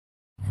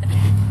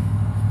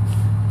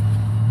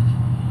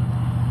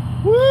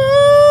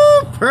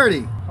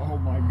pretty. Oh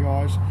my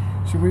gosh.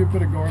 Should we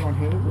put a guard on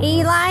his?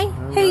 Eli,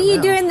 who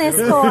you doing this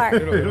for?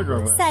 It'll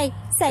grow up. Say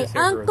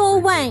Uncle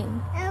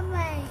Wayne.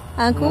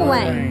 Uncle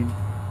Wayne.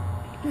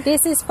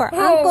 This is for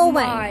Uncle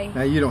Wayne.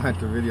 Now you don't have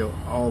to video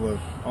all the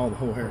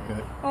whole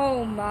haircut.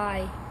 Oh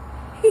my.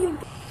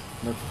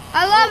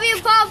 I love you,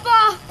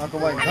 Papa. Uncle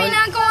Wayne. I mean,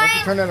 Uncle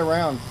Wayne. Turn that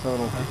around so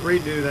it'll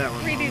redo that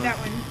one. Redo that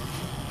one.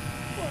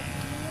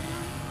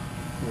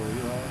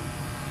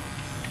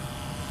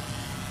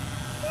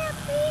 Yeah,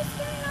 please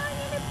turn on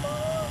the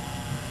pool.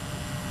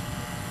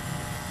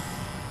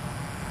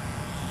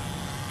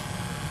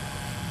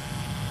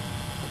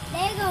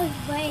 There goes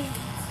Brandon.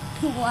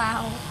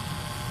 Wow.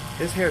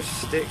 His hair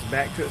sticks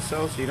back to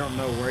itself, so you don't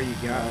know where you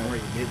got and where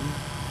you didn't.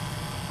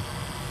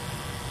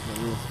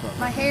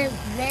 My hair is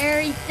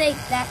very thick.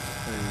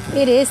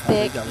 It is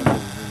thick. Yeah.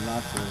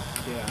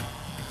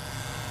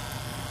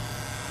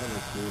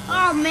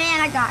 Oh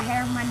man, I got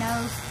hair in my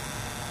nose.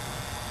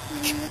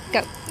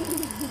 Go.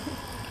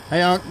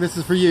 Hey, Unc, this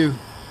is for you.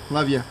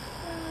 Love you.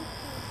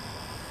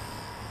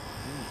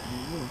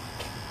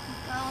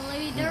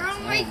 Golly, they're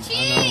on my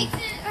cheeks.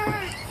 It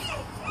hurts.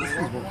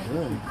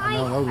 I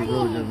know those are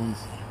really good ones.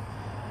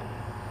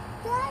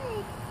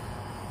 Daddy.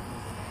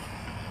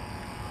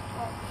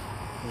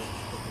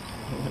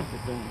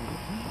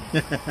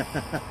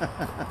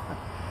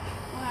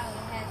 Wow,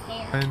 it has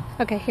hair.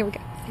 Okay, here we go.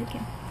 Say it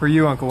again. For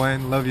you, Uncle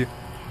Wayne. Love you.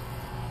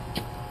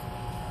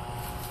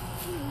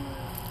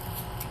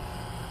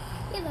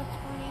 You look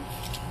funny.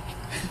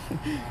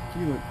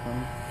 You look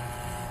funny.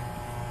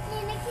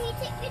 Nana, can you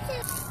take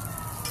pictures?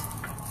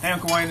 Hey,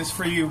 Uncle Wayne, this is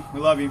for you. We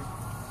love you.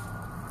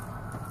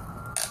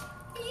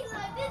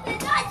 Eli, this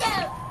is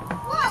Nacho.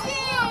 Whoa.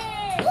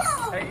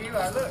 Hey,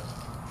 Eli, look.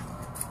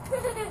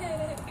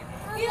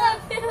 Eli,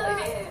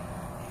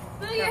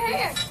 feel your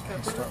hair.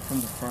 Start from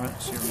the front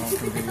so your mom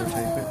can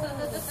videotape it.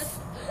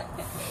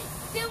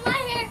 Feel my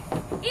hair.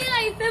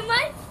 Eli, feel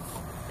mine.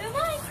 Feel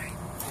mine.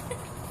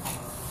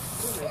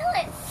 Feel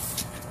it.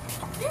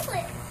 Feel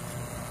it.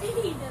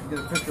 Get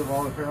a picture of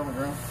all the hair on the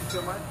ground.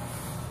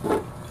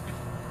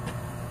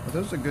 Are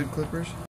those the good clippers?